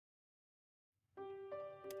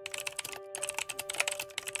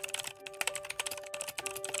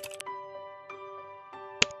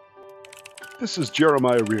This is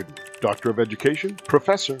Jeremiah Reardon, Doctor of Education,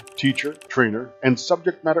 Professor, Teacher, Trainer, and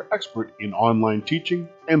Subject Matter Expert in Online Teaching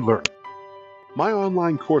and Learning. My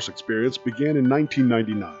online course experience began in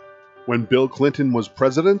 1999. When Bill Clinton was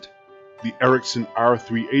president, the Ericsson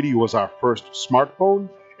R380 was our first smartphone,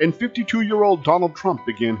 and 52-year-old Donald Trump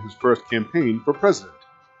began his first campaign for president,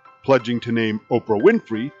 pledging to name Oprah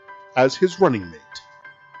Winfrey as his running mate.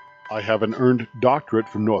 I have an earned doctorate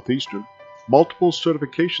from Northeastern, multiple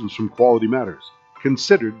certifications from Quality Matters,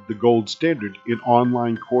 considered the gold standard in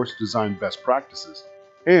online course design best practices,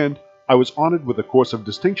 and I was honored with a Course of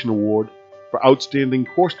Distinction Award for Outstanding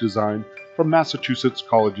Course Design from Massachusetts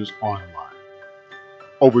Colleges Online.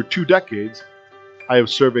 Over 2 decades, I have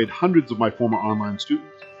surveyed hundreds of my former online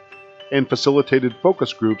students and facilitated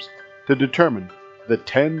focus groups to determine the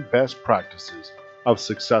 10 best practices of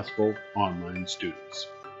successful online students.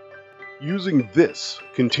 Using this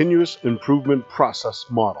continuous improvement process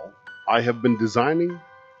model, I have been designing,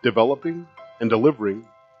 developing, and delivering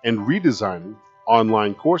and redesigning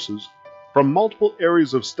online courses from multiple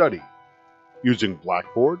areas of study using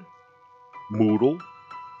Blackboard, Moodle,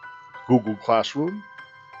 Google Classroom,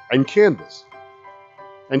 and Canvas,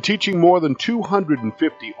 and teaching more than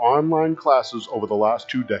 250 online classes over the last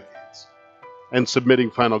 2 decades, and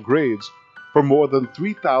submitting final grades for more than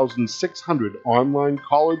 3,600 online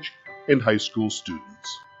college and high school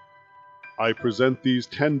students. I present these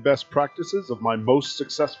 10 best practices of my most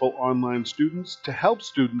successful online students to help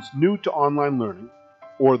students new to online learning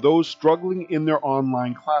or those struggling in their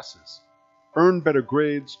online classes earn better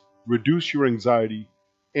grades, reduce your anxiety,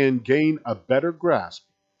 and gain a better grasp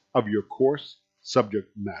of your course subject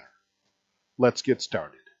matter. Let's get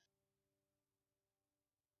started.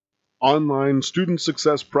 Online student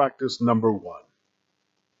success practice number 1.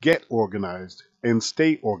 Get organized and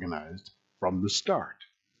stay organized from the start.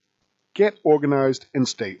 Get organized and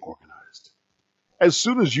stay organized. As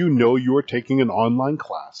soon as you know you are taking an online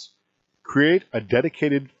class, create a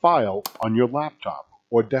dedicated file on your laptop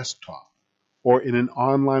or desktop or in an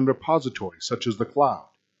online repository such as the cloud,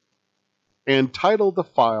 and title the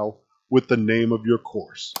file with the name of your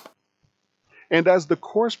course. And as the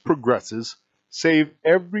course progresses, save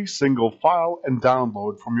every single file and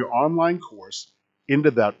download from your online course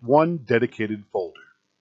into that one dedicated folder.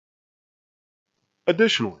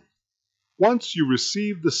 Additionally, once you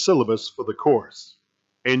receive the syllabus for the course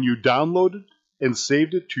and you downloaded and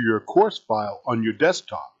saved it to your course file on your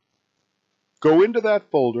desktop, go into that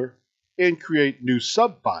folder and create new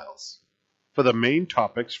subfiles for the main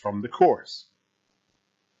topics from the course.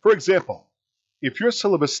 For example, if your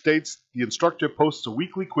syllabus states the instructor posts a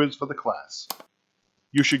weekly quiz for the class,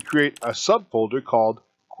 you should create a subfolder called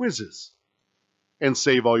Quizzes and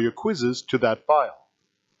save all your quizzes to that file.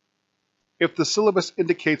 If the syllabus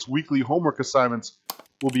indicates weekly homework assignments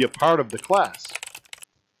will be a part of the class,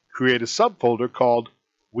 create a subfolder called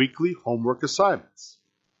Weekly Homework Assignments.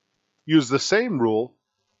 Use the same rule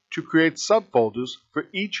to create subfolders for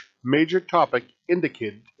each major topic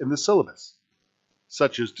indicated in the syllabus,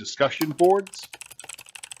 such as discussion boards,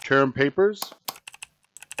 term papers,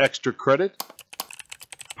 extra credit,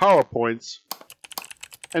 PowerPoints,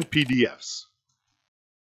 and PDFs.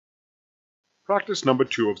 Practice number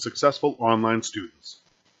 2 of successful online students.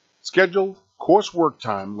 Schedule coursework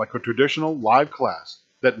time like a traditional live class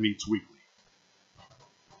that meets weekly.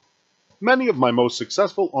 Many of my most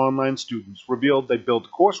successful online students revealed they built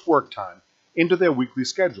coursework time into their weekly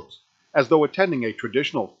schedules, as though attending a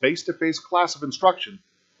traditional face-to-face class of instruction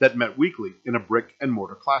that met weekly in a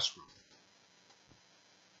brick-and-mortar classroom.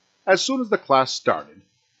 As soon as the class started,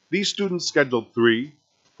 these students scheduled 3,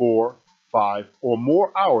 4, 5, or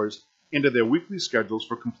more hours into their weekly schedules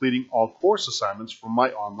for completing all course assignments from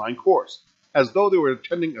my online course, as though they were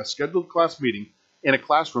attending a scheduled class meeting in a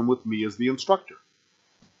classroom with me as the instructor.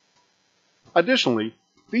 Additionally,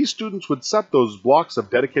 these students would set those blocks of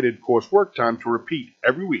dedicated coursework time to repeat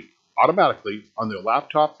every week automatically on their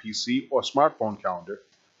laptop, PC, or smartphone calendar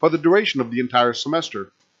for the duration of the entire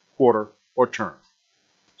semester, quarter, or term.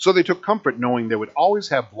 So they took comfort knowing they would always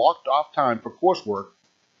have blocked off time for coursework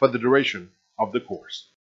for the duration of the course.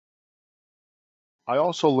 I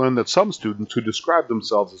also learned that some students who describe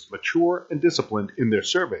themselves as mature and disciplined in their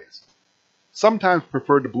surveys sometimes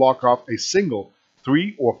preferred to block off a single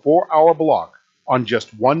 3 or 4 hour block on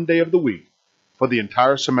just one day of the week for the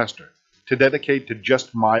entire semester to dedicate to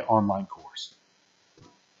just my online course.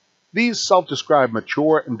 These self-described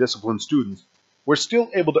mature and disciplined students were still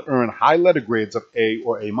able to earn high letter grades of A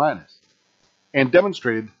or A- and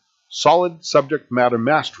demonstrated solid subject matter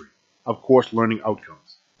mastery of course learning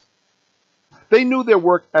outcomes. They knew their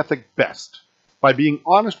work ethic best by being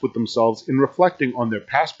honest with themselves in reflecting on their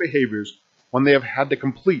past behaviors when they have had to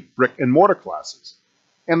complete brick and mortar classes,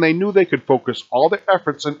 and they knew they could focus all their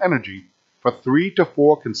efforts and energy for 3 to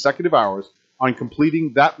 4 consecutive hours on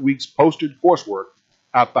completing that week's posted coursework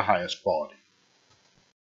at the highest quality.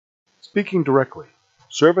 Speaking directly,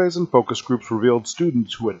 surveys and focus groups revealed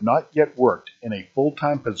students who had not yet worked in a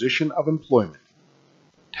full-time position of employment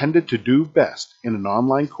tended to do best in an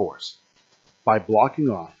online course by blocking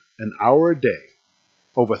off an hour a day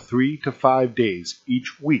over 3 to 5 days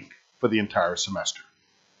each week for the entire semester.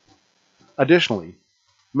 Additionally,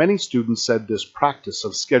 many students said this practice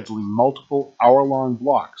of scheduling multiple hour-long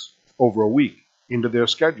blocks over a week into their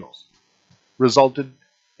schedules resulted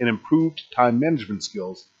in improved time management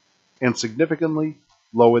skills and significantly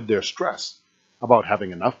lowered their stress about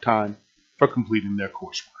having enough time for completing their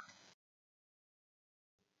coursework.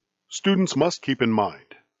 Students must keep in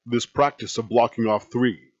mind this practice of blocking off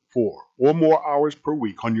 3, 4, or more hours per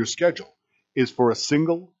week on your schedule is for a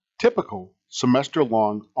single, typical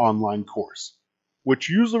semester-long online course, which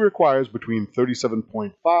usually requires between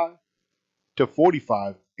 37.5 to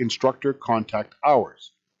 45 instructor contact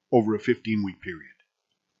hours over a 15-week period.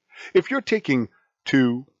 If you're taking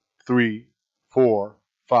 2, 3, 4,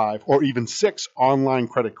 5, or even 6 online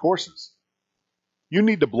credit courses, you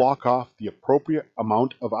need to block off the appropriate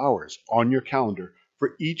amount of hours on your calendar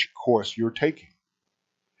for each course you're taking.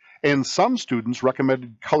 And some students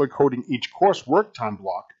recommended color-coding each course work time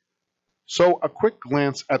block, so a quick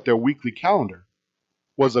glance at their weekly calendar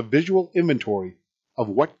was a visual inventory of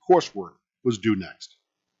what coursework was due next.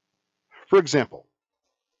 For example,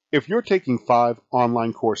 if you're taking 5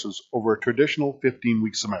 online courses over a traditional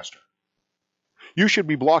 15-week semester, you should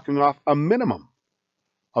be blocking off a minimum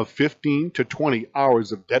of 15 to 20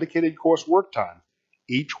 hours of dedicated course work time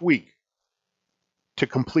each week to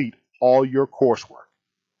complete all your coursework,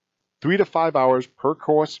 3 to 5 hours per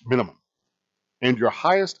course minimum. And your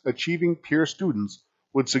highest achieving peer students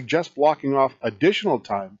would suggest blocking off additional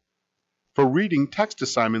time for reading text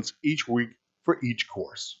assignments each week for each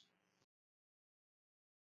course.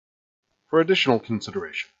 For additional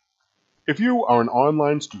consideration, if you are an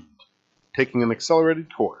online student taking an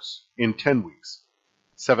accelerated course in 10 weeks,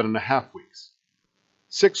 7.5 weeks,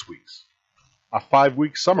 6 weeks, a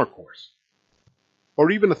 5-week summer course, or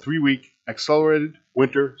even a 3-week accelerated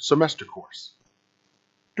winter semester course,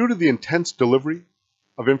 due to the intense delivery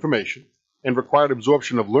of information and required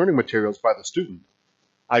absorption of learning materials by the student,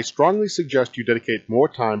 I strongly suggest you dedicate more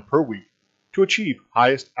time per week to achieve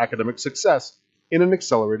highest academic success in an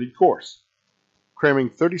accelerated course, cramming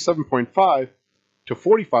 37.5 to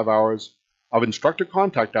 45 hours of instructor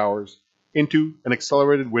contact hours into an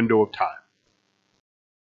accelerated window of time.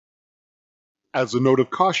 As a note of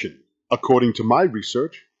caution, according to my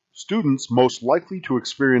research, students most likely to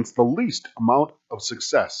experience the least amount of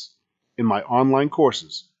success in my online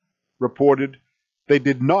courses reported they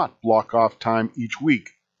did not block off time each week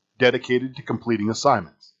dedicated to completing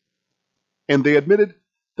assignments, and they admitted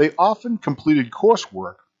they often completed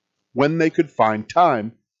coursework when they could find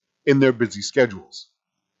time in their busy schedules,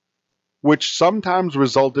 which sometimes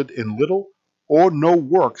resulted in little or no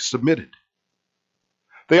work submitted.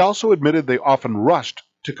 They also admitted they often rushed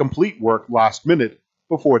to complete work last minute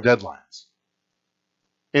before deadlines,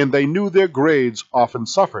 and they knew their grades often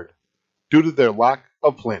suffered due to their lack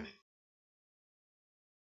of planning.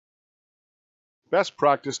 Best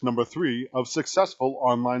practice number 3 of successful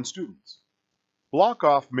online students. Block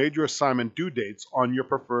off major assignment due dates on your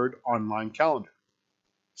preferred online calendar,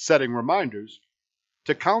 setting reminders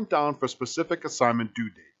to count down for specific assignment due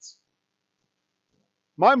dates.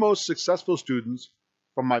 My most successful students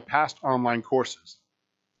from my past online courses,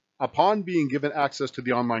 upon being given access to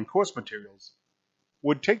the online course materials,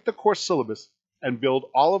 would take the course syllabus and build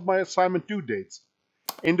all of my assignment due dates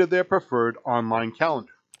into their preferred online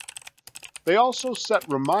calendar. They also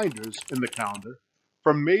set reminders in the calendar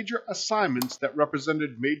for major assignments that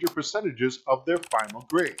represented major percentages of their final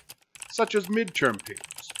grade, such as midterm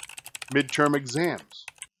papers, midterm exams,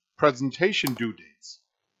 presentation due dates,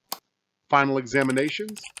 final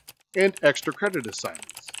examinations, and extra credit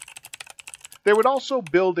assignments. They would also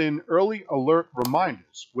build in early alert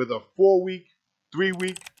reminders with a 4-week,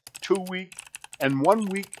 3-week, 2-week, and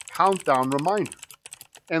 1-week countdown reminder,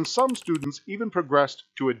 and some students even progressed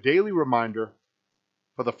to a daily reminder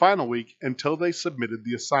for the final week until they submitted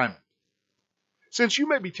the assignment. Since you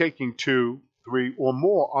may be taking 2, 3, or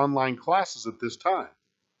more online classes at this time,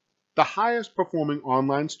 the highest performing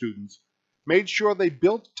online students made sure they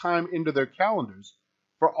built time into their calendars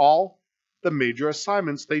for all the major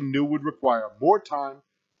assignments they knew would require more time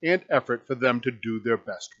and effort for them to do their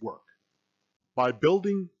best work. By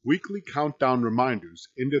building weekly countdown reminders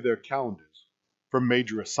into their calendars, for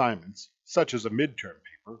major assignments, such as a midterm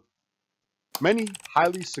paper, many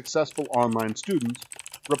highly successful online students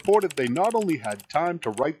reported they not only had time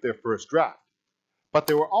to write their first draft, but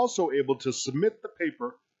they were also able to submit the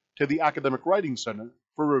paper to the Academic Writing Center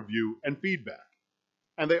for review and feedback.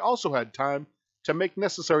 And they also had time to make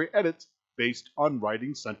necessary edits based on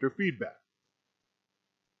Writing Center feedback.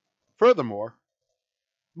 Furthermore,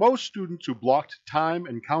 most students who blocked time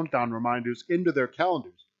and countdown reminders into their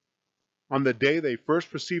calendars on the day they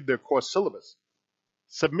first received their course syllabus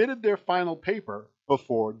submitted their final paper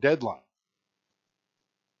before deadline.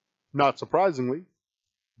 Not surprisingly,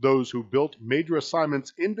 those who built major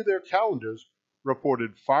assignments into their calendars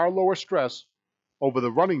reported far lower stress over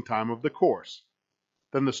the running time of the course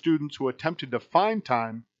than the students who attempted to find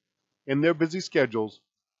time in their busy schedules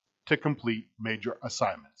to complete major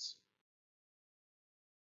assignments.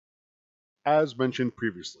 As mentioned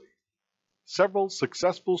previously, several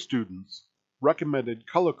successful students recommended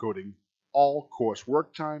color-coding all course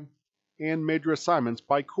work time and major assignments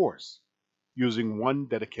by course using one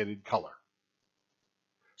dedicated color.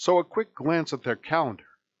 So a quick glance at their calendar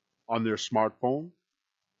on their smartphone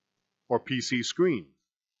or PC screen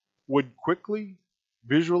would quickly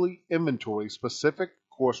visually inventory specific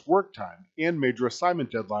course work time and major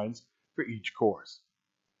assignment deadlines for each course.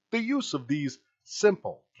 The use of these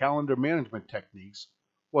simple calendar management techniques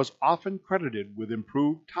was often credited with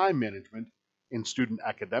improved time management in student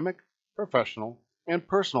academic, professional, and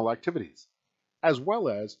personal activities, as well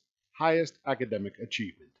as highest academic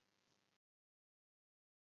achievement.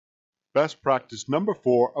 Best practice number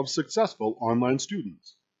 4 of successful online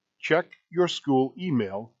students. Check your school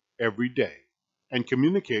email every day and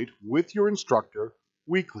communicate with your instructor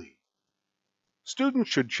weekly. Students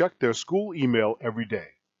should check their school email every day,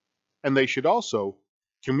 and they should also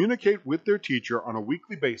communicate with their teacher on a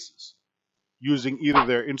weekly basis using either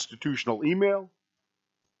their institutional email,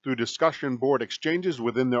 through discussion board exchanges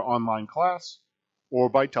within their online class, or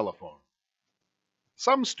by telephone.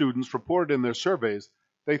 Some students reported in their surveys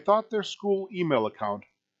they thought their school email account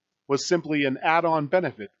was simply an add-on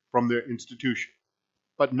benefit from their institution,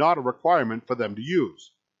 but not a requirement for them to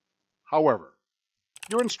use. However,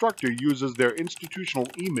 your instructor uses their institutional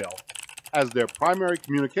email as their primary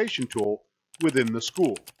communication tool within the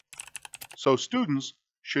school. So students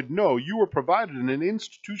should know you were provided an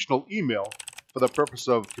institutional email for the purpose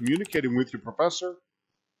of communicating with your professor,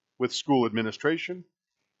 with school administration,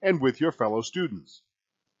 and with your fellow students.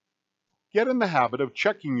 Get in the habit of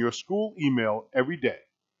checking your school email every day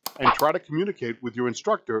and try to communicate with your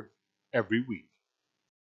instructor every week.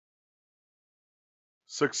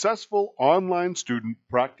 Successful online student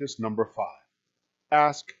practice number 5.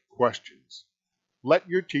 Ask questions. Let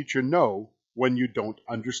your teacher know when you don't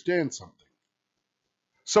understand something.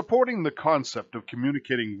 Supporting the concept of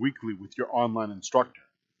communicating weekly with your online instructor.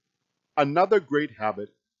 Another great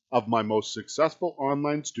habit of my most successful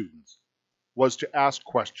online students was to ask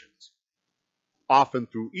questions, often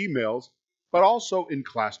through emails, but also in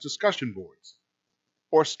class discussion boards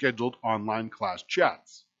or scheduled online class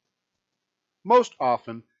chats. Most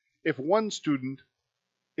often, if one student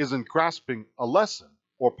isn't grasping a lesson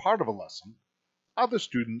or part of a lesson, other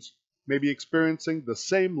students may be experiencing the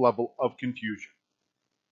same level of confusion.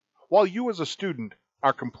 While you as a student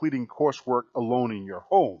are completing coursework alone in your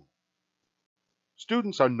home,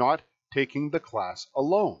 students are not taking the class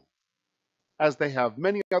alone, as they have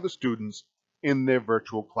many other students in their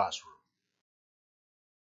virtual classroom.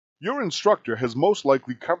 Your instructor has most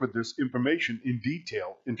likely covered this information in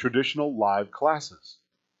detail in traditional live classes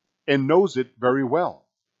and knows it very well.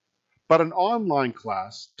 But an online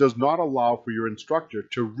class does not allow for your instructor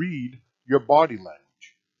to read your body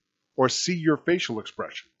language or see your facial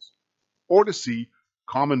expressions or to see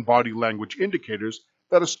common body language indicators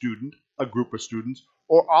that a student, a group of students,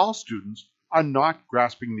 or all students are not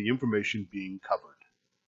grasping the information being covered.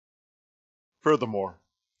 Furthermore,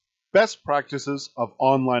 best practices of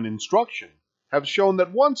online instruction have shown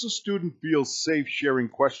that once a student feels safe sharing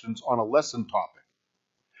questions on a lesson topic,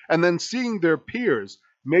 and then seeing their peers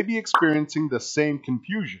may be experiencing the same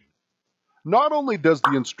confusion, not only does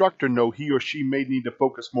the instructor know he or she may need to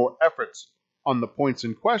focus more efforts on the points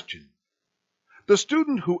in question, the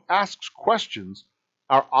student who asks questions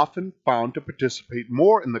are often found to participate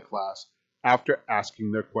more in the class after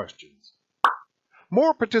asking their questions.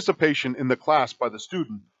 More participation in the class by the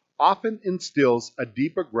student often instills a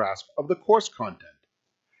deeper grasp of the course content,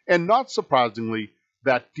 and not surprisingly,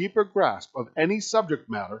 that deeper grasp of any subject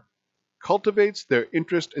matter cultivates their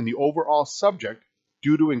interest in the overall subject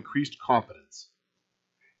due to increased confidence,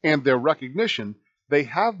 and their recognition they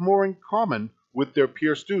have more in common with their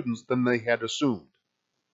peer students than they had assumed.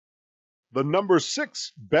 The number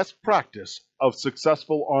 6 best practice of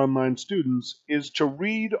successful online students is to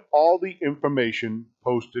read all the information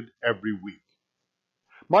posted every week.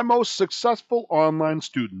 My most successful online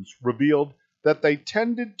students revealed that they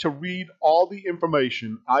tended to read all the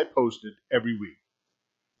information I posted every week,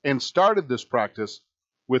 and started this practice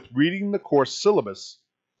with reading the course syllabus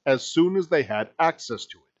as soon as they had access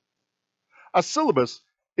to it. A syllabus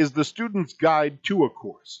is the student's guide to a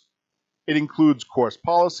course. It includes course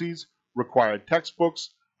policies, required textbooks,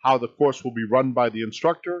 how the course will be run by the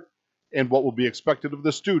instructor, and what will be expected of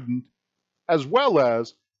the student, as well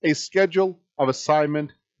as a schedule of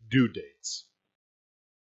assignment due dates.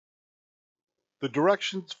 The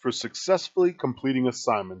directions for successfully completing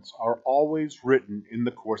assignments are always written in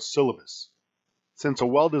the course syllabus, since a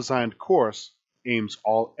well-designed course aims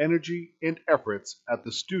all energy and efforts at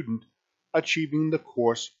the student achieving the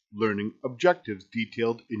course learning objectives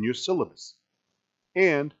detailed in your syllabus.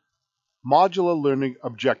 And modular learning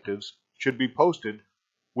objectives should be posted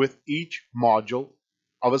with each module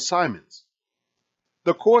of assignments.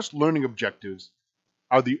 The course learning objectives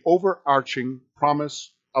are the overarching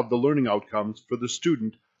promise of the learning outcomes for the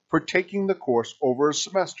student for taking the course over a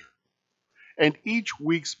semester. And each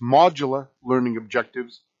week's modular learning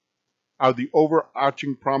objectives are the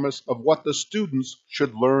overarching promise of what the students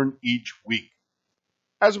should learn each week.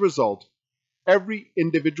 As a result, every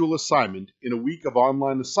individual assignment in a week of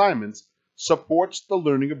online assignments supports the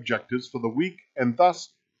learning objectives for the week, and thus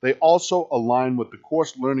they also align with the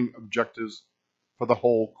course learning objectives for the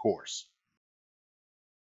whole course.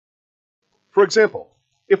 For example,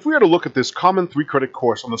 if we are to look at this common 3-credit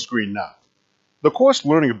course on the screen now, the course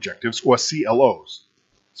learning objectives, or CLOs,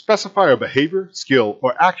 specify a behavior, skill,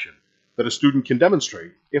 or action that a student can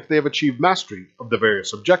demonstrate if they have achieved mastery of the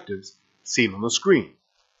various objectives seen on the screen,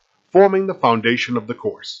 forming the foundation of the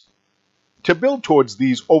course. To build towards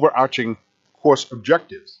these overarching course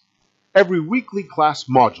objectives, every weekly class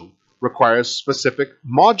module requires specific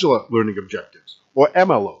modular learning objectives, or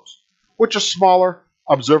MLOs, which are smaller,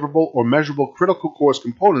 observable, or measurable critical course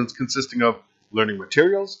components consisting of learning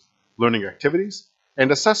materials, learning activities,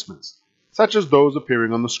 and assessments, such as those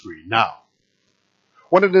appearing on the screen now.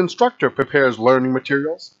 When an instructor prepares learning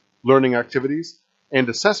materials, learning activities, and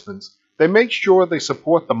assessments, they make sure they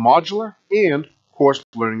support the modular and course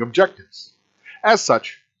learning objectives. As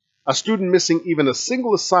such, a student missing even a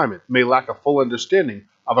single assignment may lack a full understanding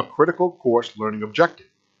of a critical course learning objective,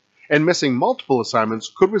 and missing multiple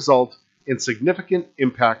assignments could result in significant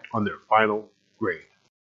impact on their final grade.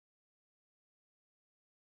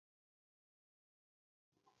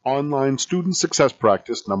 Online Student Success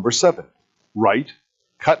Practice number 7. Write,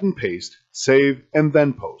 cut and paste, save, and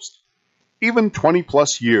then post. Even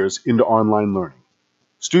 20+ years into online learning,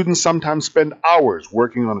 students sometimes spend hours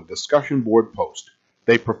working on a discussion board post.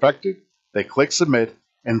 They perfect it, they click submit,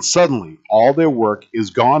 and suddenly all their work is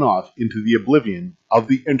gone off into the oblivion of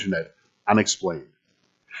the internet unexplained.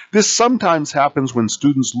 This sometimes happens when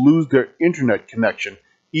students lose their internet connection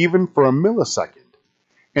even for a millisecond,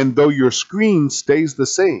 and though your screen stays the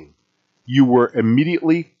same, you were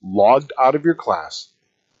immediately logged out of your class,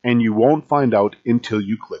 and you won't find out until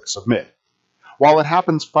you click submit. While it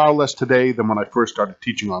happens far less today than when I first started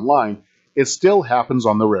teaching online, it still happens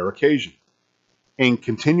on the rare occasion. And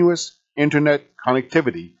continuous internet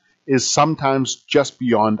connectivity is sometimes just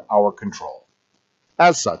beyond our control.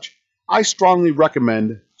 As such, I strongly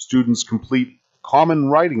recommend students complete common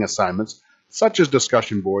writing assignments such as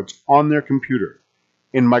discussion boards on their computer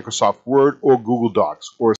in Microsoft Word or Google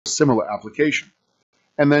Docs or a similar application,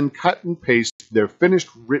 and then cut and paste their finished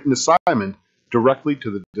written assignment directly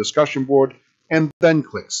to the discussion board and then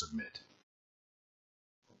click submit.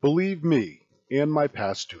 Believe me and my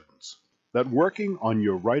past students that working on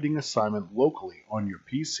your writing assignment locally on your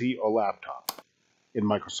PC or laptop in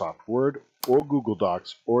Microsoft Word or Google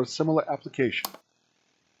Docs or a similar application,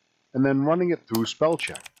 and then running it through spell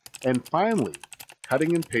check, and finally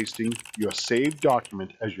cutting and pasting your saved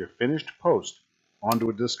document as your finished post onto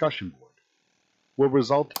a discussion board will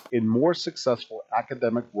result in more successful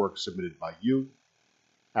academic work submitted by you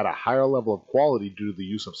at a higher level of quality due to the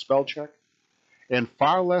use of spell check, and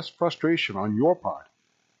far less frustration on your part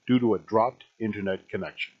due to a dropped internet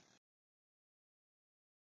connection.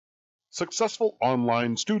 Successful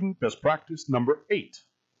online student best practice number 8.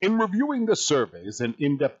 In reviewing the surveys and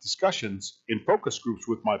in-depth discussions in focus groups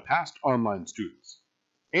with my past online students,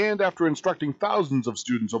 and after instructing thousands of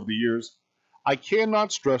students over the years, I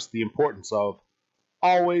cannot stress the importance of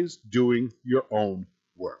always doing your own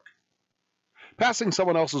work. Passing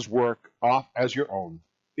someone else's work off as your own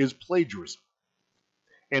is plagiarism,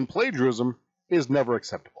 and plagiarism is never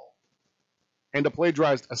acceptable. And a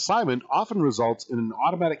plagiarized assignment often results in an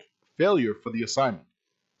automatic failure for the assignment,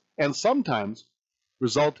 and sometimes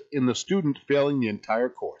result in the student failing the entire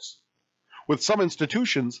course, with some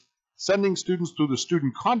institutions sending students through the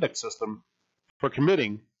student conduct system for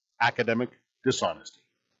committing academic dishonesty.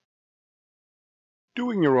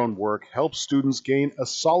 Doing your own work helps students gain a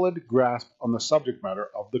solid grasp on the subject matter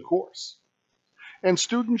of the course. And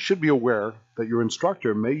students should be aware that your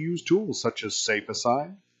instructor may use tools such as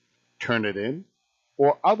SafeAssign, Turnitin,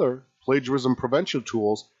 or other plagiarism prevention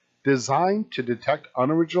tools designed to detect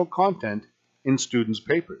unoriginal content in students'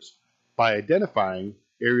 papers by identifying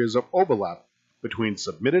areas of overlap between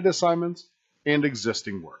submitted assignments and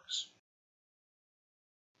existing works.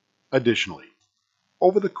 Additionally,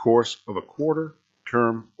 over the course of a quarter,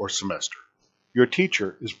 term, or semester, your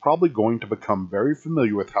teacher is probably going to become very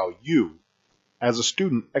familiar with how you, as a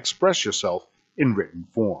student, express yourself in written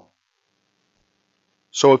form.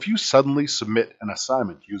 So if you suddenly submit an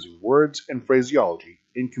assignment using words and phraseology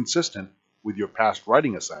inconsistent with your past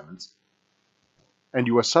writing assignments, and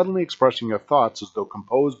you are suddenly expressing your thoughts as though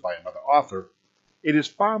composed by another author, it is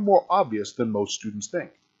far more obvious than most students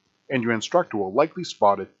think, and your instructor will likely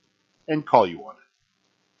spot it and call you on it.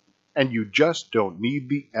 And you just don't need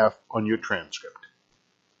the F on your transcript.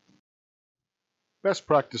 Best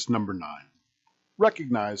practice number 9.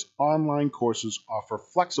 Recognize online courses offer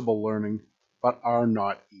flexible learning but are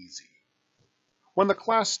not easy. When the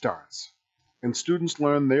class starts and students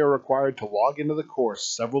learn they are required to log into the course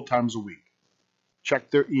several times a week,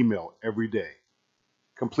 check their email every day,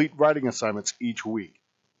 complete writing assignments each week,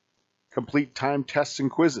 complete timed tests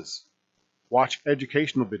and quizzes, watch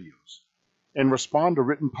educational videos, and respond to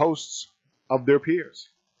written posts of their peers.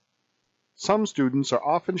 Some students are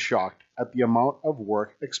often shocked at the amount of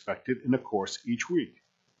work expected in a course each week.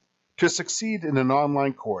 To succeed in an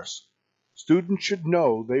online course, students should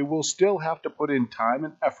know they will still have to put in time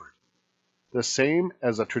and effort, the same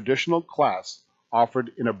as a traditional class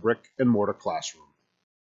offered in a brick-and-mortar classroom.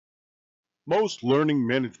 Most learning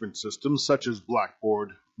management systems such as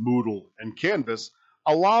Blackboard, Moodle, and Canvas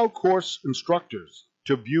allow course instructors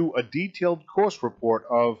to view a detailed course report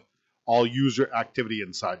of all user activity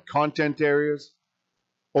inside content areas,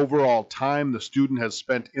 overall time the student has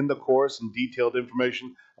spent in the course and detailed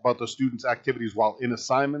information about the student's activities while in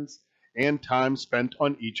assignments, and time spent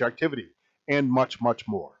on each activity, and much, much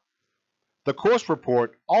more. The course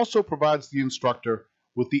report also provides the instructor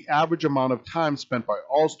with the average amount of time spent by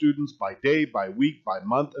all students by day, by week, by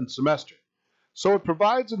month, and semester. So it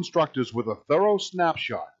provides instructors with a thorough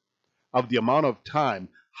snapshot of the amount of time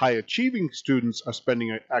high-achieving students are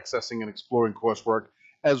spending accessing and exploring coursework,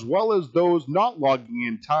 as well as those not logging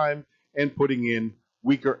in time and putting in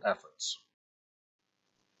weaker efforts.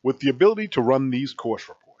 With the ability to run these course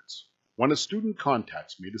reports, when a student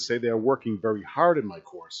contacts me to say they are working very hard in my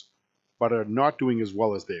course, but are not doing as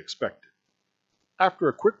well as they expected, after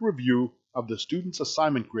a quick review of the student's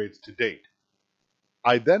assignment grades to date,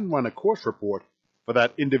 I then run a course report for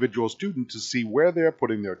that individual student to see where they are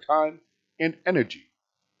putting their time and energy.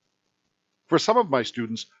 For some of my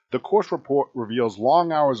students, the course report reveals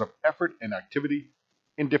long hours of effort and activity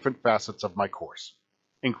in different facets of my course,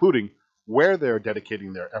 including where they are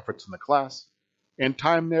dedicating their efforts in the class and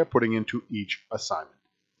time they are putting into each assignment.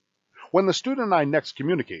 When the student and I next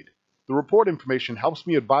communicate, the report information helps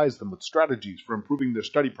me advise them with strategies for improving their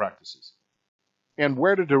study practices and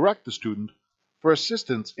where to direct the student for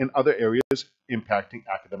assistance in other areas impacting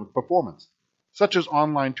academic performance, such as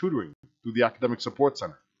online tutoring through the Academic Support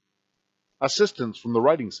Center, assistance from the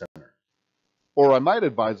Writing Center, or I might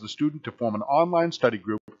advise the student to form an online study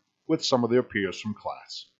group with some of their peers from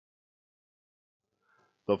class.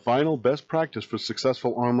 The final best practice for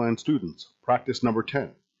successful online students, practice number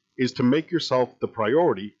 10, is to make yourself the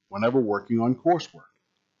priority whenever working on coursework,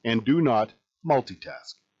 and do not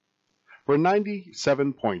multitask. For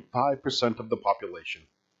 97.5% of the population,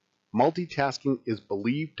 multitasking is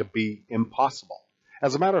believed to be impossible.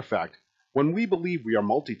 As a matter of fact, when we believe we are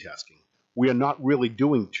multitasking, we are not really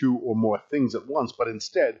doing 2 or more things at once, but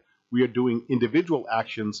instead we are doing individual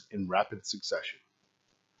actions in rapid succession.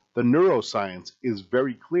 The neuroscience is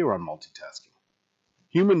very clear on multitasking.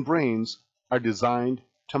 Human brains are designed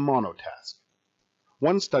to monotask.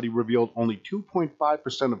 One study revealed only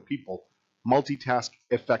 2.5% of people multitask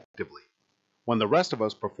effectively. When the rest of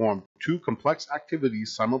us perform 2 complex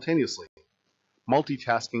activities simultaneously,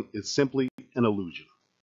 multitasking is simply an illusion.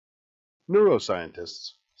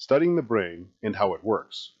 Neuroscientists studying the brain and how it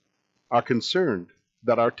works are concerned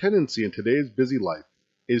that our tendency in today's busy life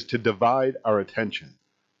is to divide our attention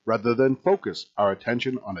rather than focus our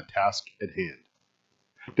attention on a task at hand.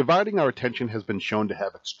 Dividing our attention has been shown to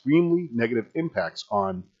have extremely negative impacts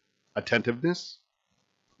on attentiveness,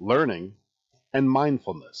 learning, and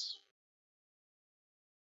mindfulness.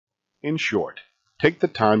 In short, take the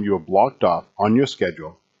time you have blocked off on your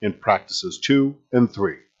schedule in practices 2 and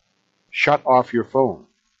 3. Shut off your phone,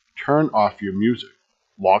 turn off your music,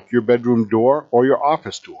 lock your bedroom door or your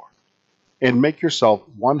office door, and make yourself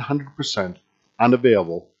 100%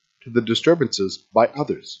 unavailable to the disturbances by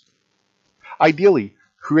others. Ideally,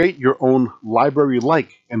 create your own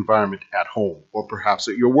library-like environment at home or perhaps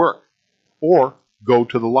at your work, or go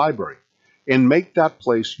to the library and make that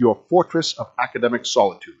place your fortress of academic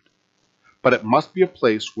solitude. But it must be a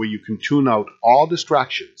place where you can tune out all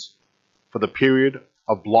distractions for the period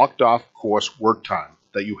of blocked off course work time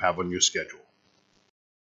that you have on your schedule.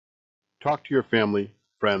 Talk to your family,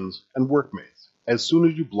 friends, and workmates as soon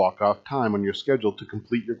as you block off time on your schedule to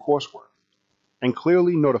complete your coursework, and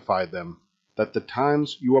clearly notify them that the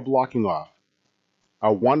times you are blocking off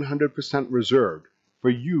are 100% reserved for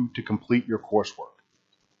you to complete your coursework,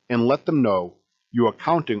 and let them know you are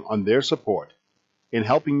counting on their support in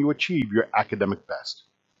helping you achieve your academic best,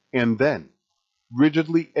 and then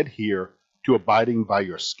rigidly adhere to abiding by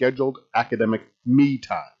your scheduled academic me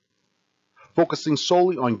time, focusing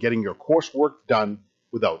solely on getting your coursework done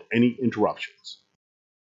without any interruptions.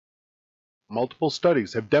 Multiple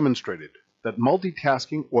studies have demonstrated that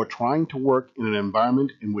multitasking or trying to work in an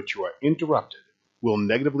environment in which you are interrupted will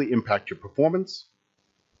negatively impact your performance,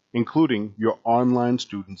 including your online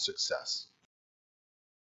student success.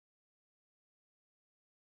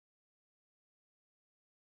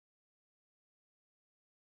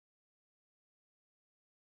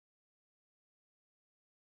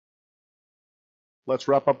 Let's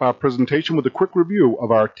wrap up our presentation with a quick review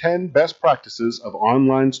of our 10 best practices of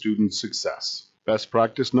online student success. Best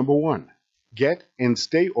practice number 1. Get and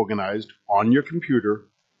stay organized on your computer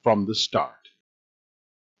from the start.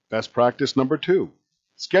 Best practice number 2.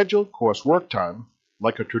 Schedule course work time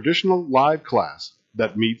like a traditional live class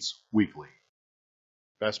that meets weekly.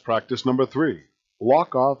 Best practice number 3.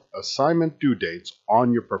 Block off assignment due dates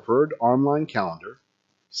on your preferred online calendar,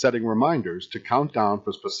 setting reminders to count down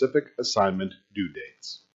for specific assignment due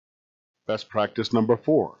dates. Best practice number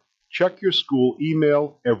 4. Check your school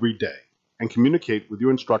email every day and communicate with your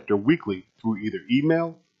instructor weekly through either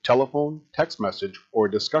email, telephone, text message, or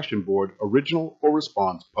discussion board original or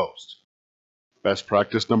response post. Best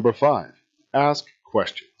practice number 5. Ask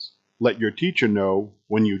questions. Let your teacher know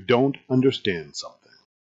when you don't understand something.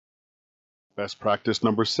 Best practice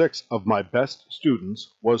number 6 of my best students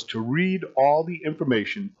was to read all the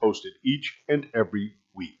information posted each and every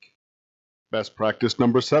week. Best practice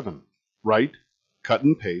number 7. Write, cut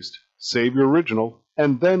and paste, save your original,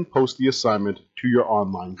 and then post the assignment to your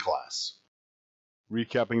online class.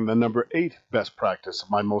 Recapping the number 8 best practice of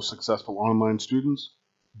my most successful online students,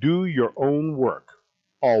 do your own work,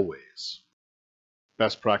 always.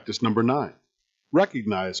 Best practice number 9.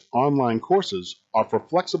 Recognize online courses offer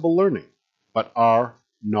flexible learning, but are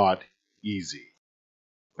not easy.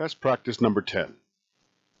 Best practice number 10.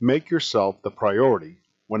 Make yourself the priority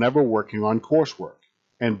whenever working on coursework,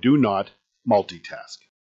 and do not multitask.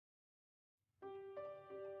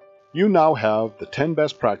 You now have the 10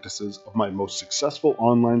 best practices of my most successful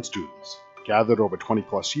online students, gathered over 20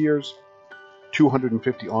 plus years,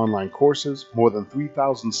 250 online courses, more than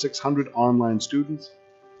 3,600 online students,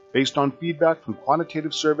 based on feedback from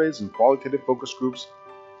quantitative surveys and qualitative focus groups,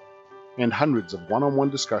 and hundreds of one-on-one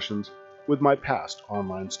discussions with my past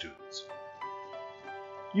online students.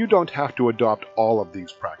 You don't have to adopt all of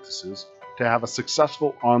these practices to have a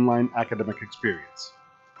successful online academic experience.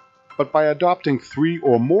 But by adopting 3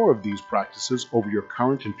 or more of these practices over your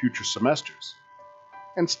current and future semesters,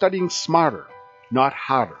 and studying smarter, not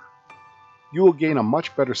harder, you will gain a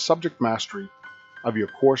much better subject mastery of your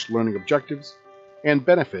course learning objectives and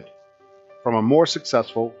benefit from a more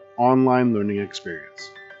successful online learning experience.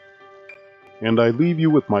 And I leave you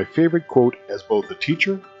with my favorite quote as both a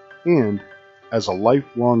teacher and as a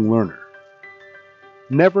lifelong learner.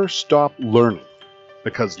 Never stop learning,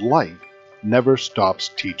 because life never stops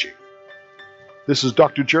teaching. This is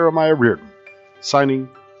Dr. Jeremiah Reardon, signing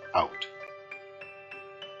out.